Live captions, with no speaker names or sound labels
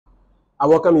I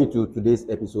welcome you to today's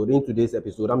episode. In today's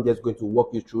episode, I'm just going to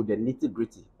walk you through the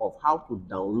nitty-gritty of how to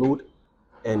download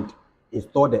and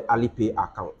install the AliPay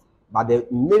account. But the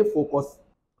main focus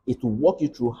is to walk you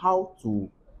through how to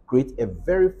create a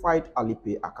verified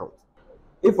AliPay account.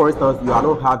 If, for instance, you are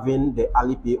not having the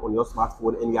AliPay on your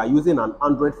smartphone and you are using an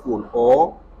Android phone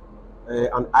or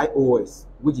an iOS,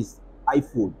 which is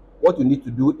iPhone, what you need to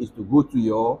do is to go to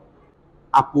your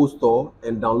Apple Store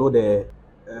and download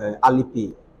the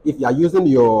AliPay. If you are using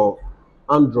your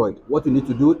Android, what you need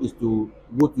to do is to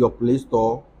go to your Play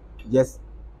Store. Yes,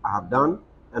 I have done.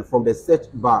 And from the search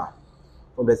bar,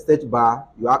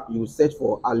 you search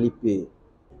for AliPay.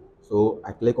 So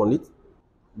I click on it.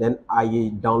 Then I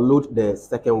download the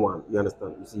second one. You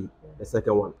understand? You see the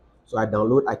second one. So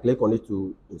I click on it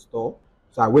to install.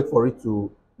 So I wait for it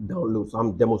to download. So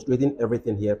I'm demonstrating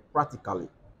everything here practically.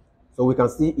 So we can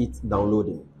see it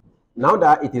downloading. Now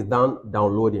that it is done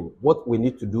downloading, what we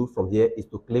need to do from here is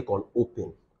to click on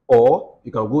open, or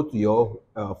you can go to your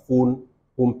phone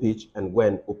homepage and go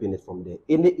and open it from there.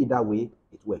 Either way,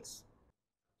 it works.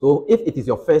 So if it is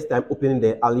your first time opening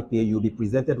the AliPay, you'll be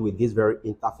presented with this very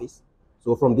interface.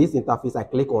 So from this interface, I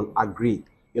click on agree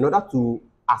in order to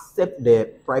accept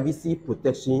the privacy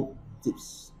protection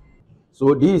tips.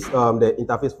 So this is the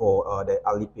interface for the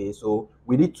AliPay. So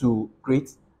we need to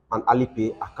create an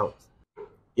AliPay account.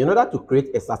 In order to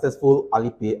create a successful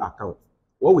AliPay account,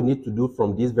 what we need to do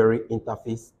from this very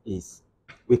interface is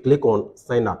we click on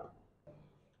sign up.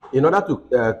 In order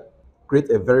to create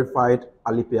a verified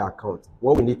AliPay account,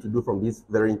 what we need to do from this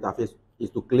very interface is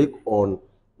to click on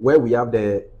where we have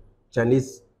the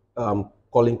Chinese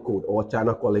calling code or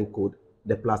China calling code,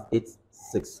 the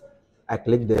 +86. I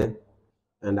click there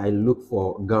and I look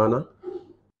for Ghana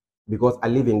because I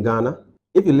live in Ghana.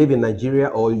 If you live in Nigeria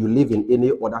or you live in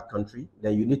any other country,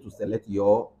 then you need to select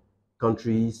your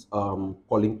country's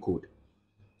calling code.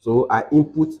 So I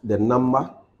input the number,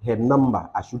 her number,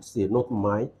 I should say, not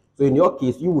mine. So in your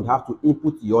case, you would have to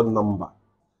input your number.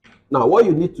 Now, what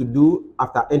you need to do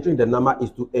after entering the number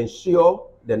is to ensure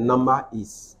the number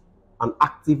is an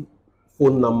active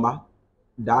phone number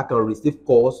that can receive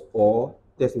calls or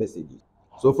text messages.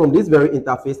 So from this very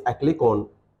interface, I click on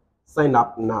sign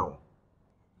up now.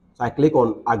 So I click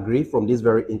on agree from this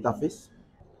very interface.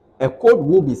 A code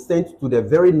will be sent to the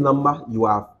very number you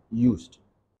have used.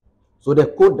 So the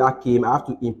code that came, I have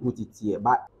to input it here.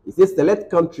 But it says select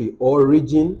country or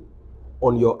region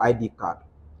on your ID card.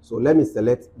 So let me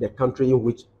select the country in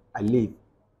which I live.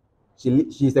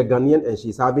 She's a Ghanaian and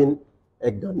she's having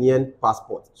a Ghanaian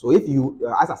passport. So if you,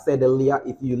 as I said earlier,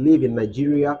 if you live in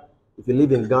Nigeria, if you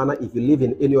live in Ghana, if you live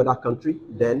in any other country,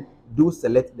 then do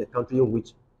select the country in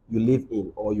which you live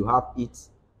in or you have its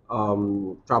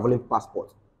traveling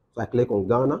passport. So I click on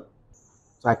Ghana.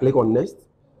 So I click on next.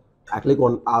 I click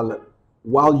on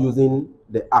while using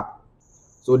the app.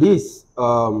 So this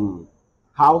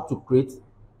how to create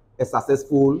a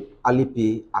successful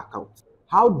AliPay account.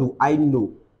 How do I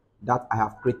know that I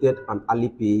have created an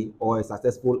AliPay or a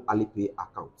successful AliPay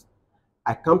account?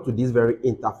 I come to this very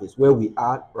interface where we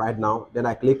are right now. Then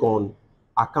I click on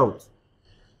account.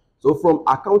 So from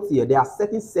account here, there are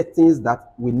certain settings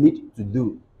that we need to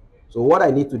do. So what I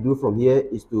need to do from here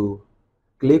is to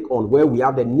click on where we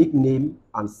have the nickname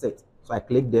and set. So I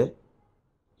click there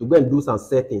to go and do some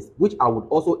settings, which I would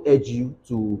also urge you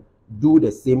to do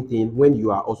the same thing when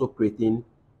you are also creating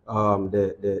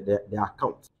the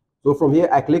account. So from here,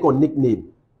 I click on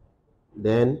nickname.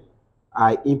 Then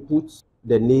I input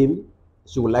the name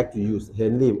she would like to use,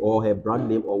 her name or her brand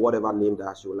name or whatever name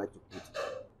that she would like to put.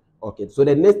 Okay, so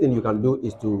the next thing you can do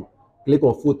is to click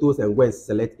on photos and go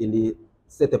and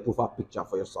set a profile picture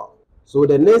for yourself. So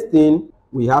the next thing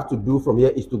we have to do from here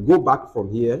is to go back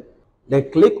from here, then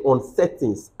click on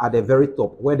settings at the very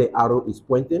top where the arrow is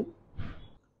pointing.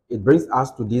 It brings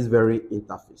us to this very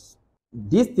interface.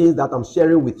 These things that I'm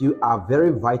sharing with you are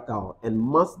very vital and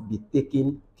must be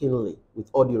taken keenly with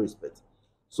all due respect.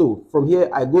 So from here,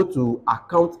 I go to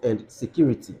account and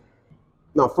security.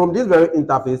 Now from this very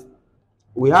interface,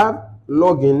 we have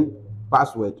login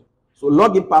password. So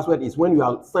login password is when you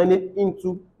are signing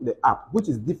into the app, which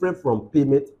is different from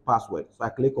payment password. So I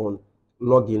click on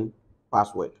login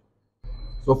password.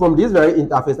 So from this very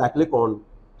interface, I click on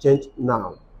change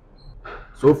now.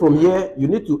 So from here, you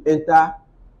need to enter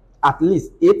at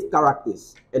least 8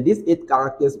 characters. And these 8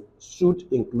 characters should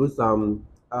include some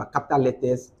capital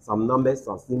letters, some numbers,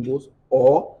 some symbols,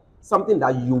 or something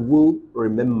that you will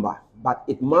remember. But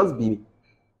it must be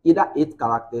either 8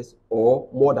 characters or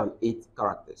more than 8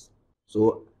 characters.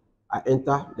 So I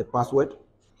enter the password,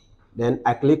 then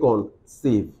I click on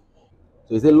save.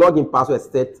 So it says login password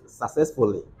set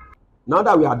successfully. Now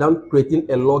that we are done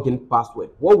creating a login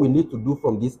password, what we need to do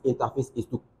from this interface is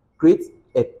to create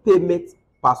a payment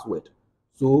password.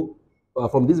 So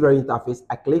from this very interface,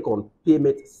 I click on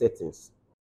payment settings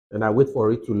and I wait for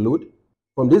it to load.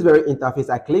 From this very interface,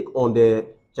 I click on the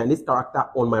Chinese character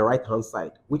on my right hand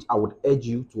side, which I would urge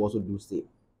you to also do same.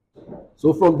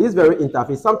 So from this very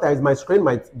interface, sometimes my screen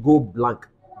might go blank,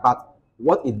 but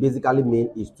what it basically means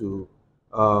is to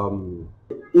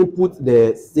input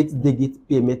the 6-digit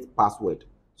payment password.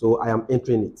 So I am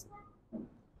entering it,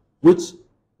 which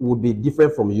would be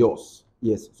different from yours.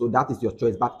 Yes, so that is your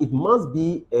choice, but it must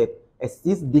be a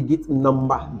 6-digit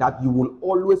number that you will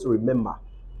always remember,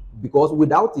 because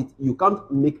without it, you can't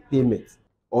make payments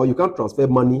or you can't transfer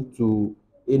money to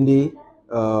any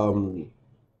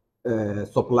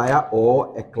supplier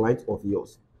or a client of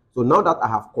yours. So now that I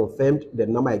have confirmed the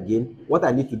number again, what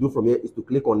I need to do from here is to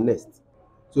click on next.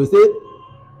 So you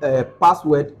say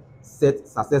password set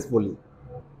successfully.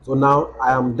 So now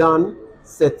I am done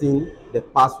setting the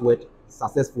password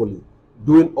successfully,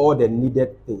 doing all the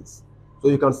needed things. So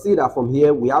you can see that from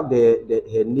here we have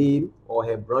her name or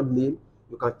her brand name.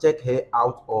 You can check her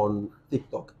out on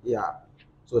TikTok. Yeah.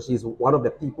 So she's one of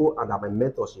the people under my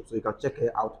mentorship. So you can check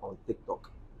her out on TikTok.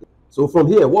 So from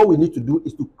here, what we need to do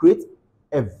is to create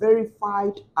a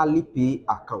verified AliPay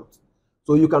account.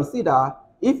 So you can see that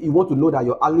if you want to know that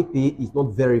your AliPay is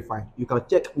not verified, you can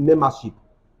check membership.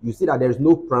 You see that there is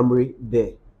no primary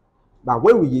there. But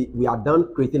when we are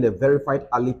done creating a verified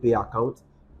AliPay account,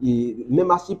 the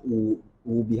membership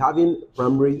will be having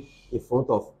primary in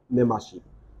front of membership.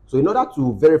 So in order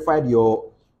to verify your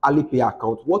AliPay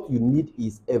account, what you need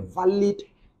is a valid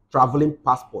traveling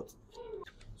passport.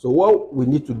 So what we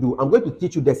need to do, I'm going to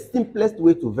teach you the simplest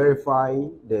way to verify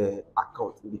the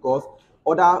account, because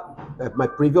my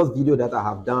previous video that I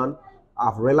have done,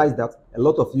 I've realized that a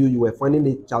lot of you were finding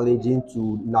it challenging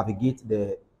to navigate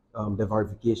the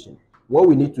verification. What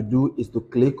we need to do is to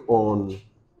click on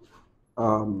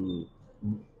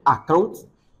account,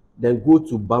 then go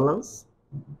to balance.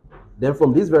 Then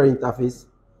from this very interface,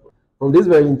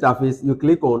 you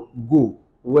click on go,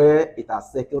 where it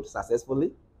has circled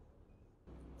successfully.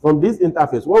 From this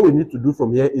interface, what we need to do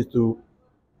from here is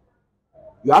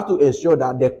you have to ensure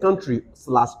that the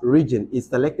country/region is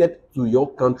selected to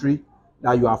your country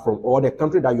that you are from, or the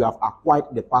country that you have acquired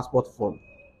the passport from.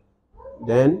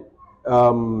 Then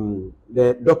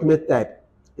the document type,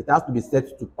 it has to be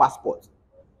set to passport.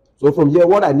 So from here,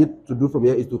 what I need to do from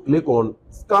here is to click on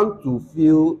scan to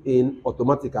fill in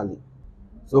automatically.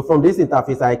 So from this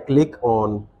interface, I click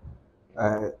on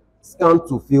scan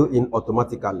to fill in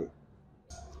automatically.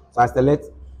 So I select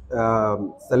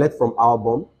from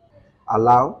album,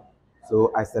 allow.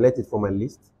 So I select it from my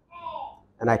list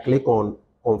and I click on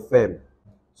confirm.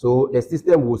 So the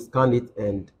system will scan it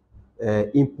and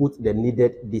input the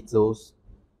needed details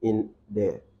in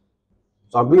there.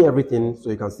 So I'm doing everything so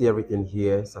you can see everything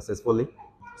here successfully.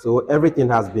 So everything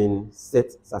has been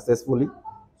set successfully,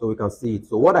 so we can see it.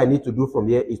 So what I need to do from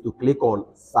here is to click on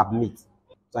submit.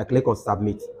 So I click on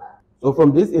submit. So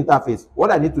from this interface, what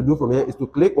I need to do from here is to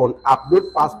click on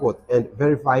upload passport and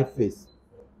verify face.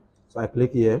 So I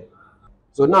click here.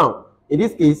 So now, in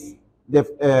this case,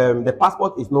 the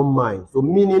passport is not mine. So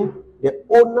meaning the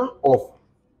owner of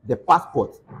the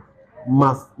passport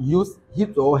must use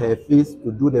his or her face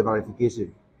to do the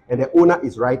verification. And the owner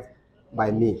is right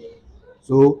by me.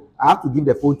 So I have to give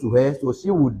the phone to her, so she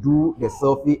will do the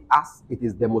selfie as it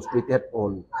is demonstrated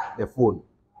on the phone.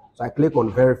 So I click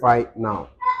on verify now.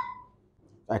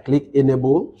 I click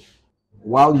enable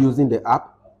while using the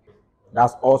app.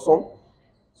 That's awesome.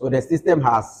 So the system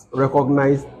has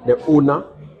recognized the owner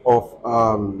of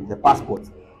the passport.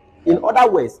 In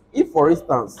other words, if for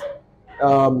instance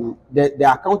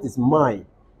the account is mine,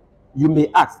 you may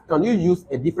ask, can you use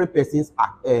a different person's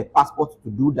passport to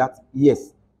do that?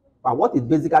 Yes. But what it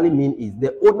basically means is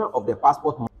the owner of the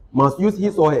passport must use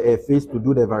his or her face to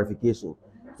do the verification.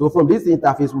 So from this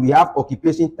interface, we have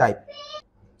occupation type.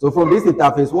 So from this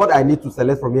interface, what I need to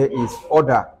select from here is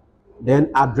order, then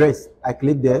address. I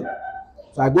click there.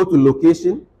 So I go to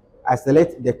location, I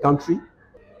select the country.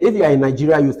 If you are in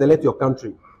Nigeria, you select your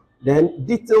country. Then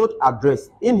detailed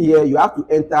address. In here, you have to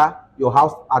enter your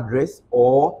house address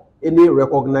or any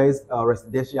recognized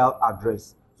residential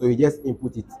address. So you just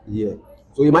input it here.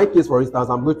 So in my case, for instance,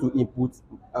 I'm going to input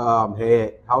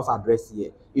her house address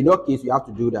here. In your case, you have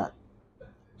to do that.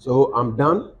 So I'm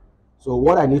done. So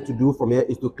what I need to do from here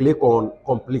is to click on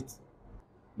complete.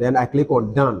 Then I click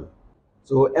on done.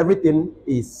 So everything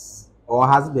is or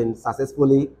has been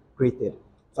successfully created.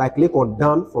 So I click on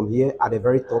done from here at the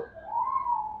very top.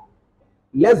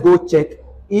 Let's go check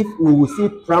if we will see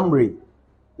primary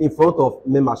in front of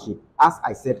membership, as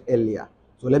I said earlier.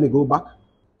 So let me go back.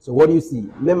 So what do you see?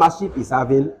 Membership is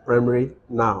having primary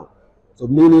now. So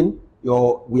meaning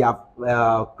we have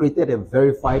created a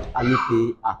verified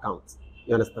AliPay account.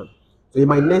 You understand? So in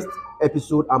my next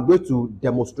episode, I'm going to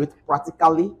demonstrate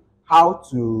practically how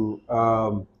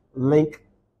to link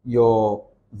your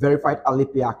verified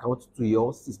AliPay account to your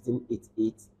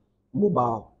 1688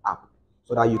 mobile app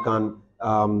so that you can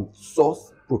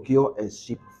source, procure, and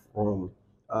ship from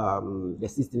the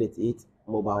 1688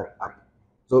 mobile app.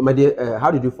 So, my dear,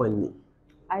 how did you find me?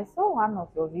 I saw one of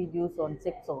your videos on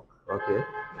TikTok Okay.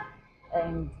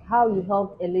 and how you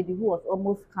helped a lady who was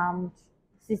almost scammed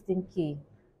 16K.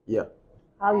 Yeah.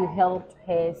 How you helped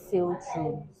her sail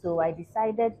through. So I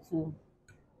decided to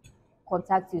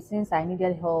contact you since I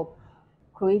needed help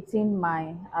creating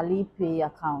my AliPay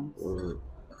account.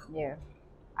 Yeah.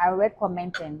 I read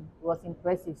commenting, it was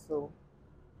impressive. So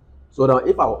now,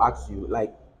 if I will ask you,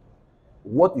 like,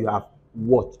 what you have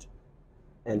watched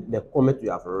and the comment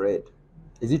you have read,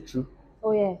 is it true?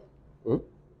 Oh yeah, Hmm?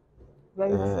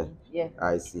 very true. Yeah.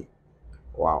 I see.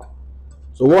 Wow.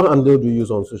 So, what handle do you use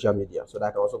on social media so that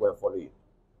I can also go and follow you?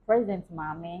 President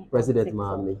Mame on President TikTok.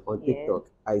 Mami on Yeah. TikTok.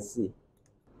 I see.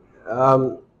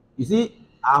 You see,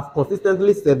 I've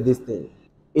consistently said this thing.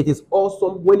 It is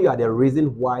awesome when you are the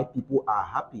reason why people are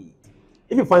happy.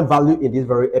 If you find value in this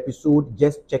very episode,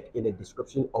 just check in the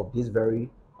description of this very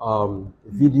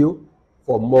video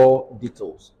for more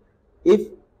details. If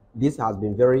this has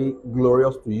been very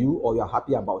glorious to you or you're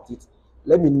happy about it,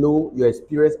 let me know your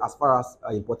experience as far as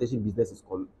importation business is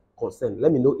concerned.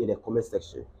 Let me know in the comment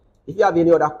section. If you have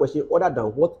any other question other than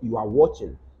what you are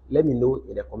watching, let me know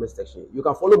in the comment section. You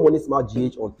can follow Money Smart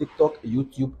GH on TikTok,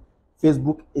 YouTube,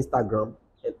 Facebook, Instagram,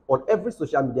 and on every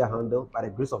social media handle. By the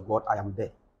grace of God, I am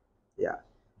there. Yeah.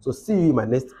 So see you in my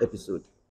next episode.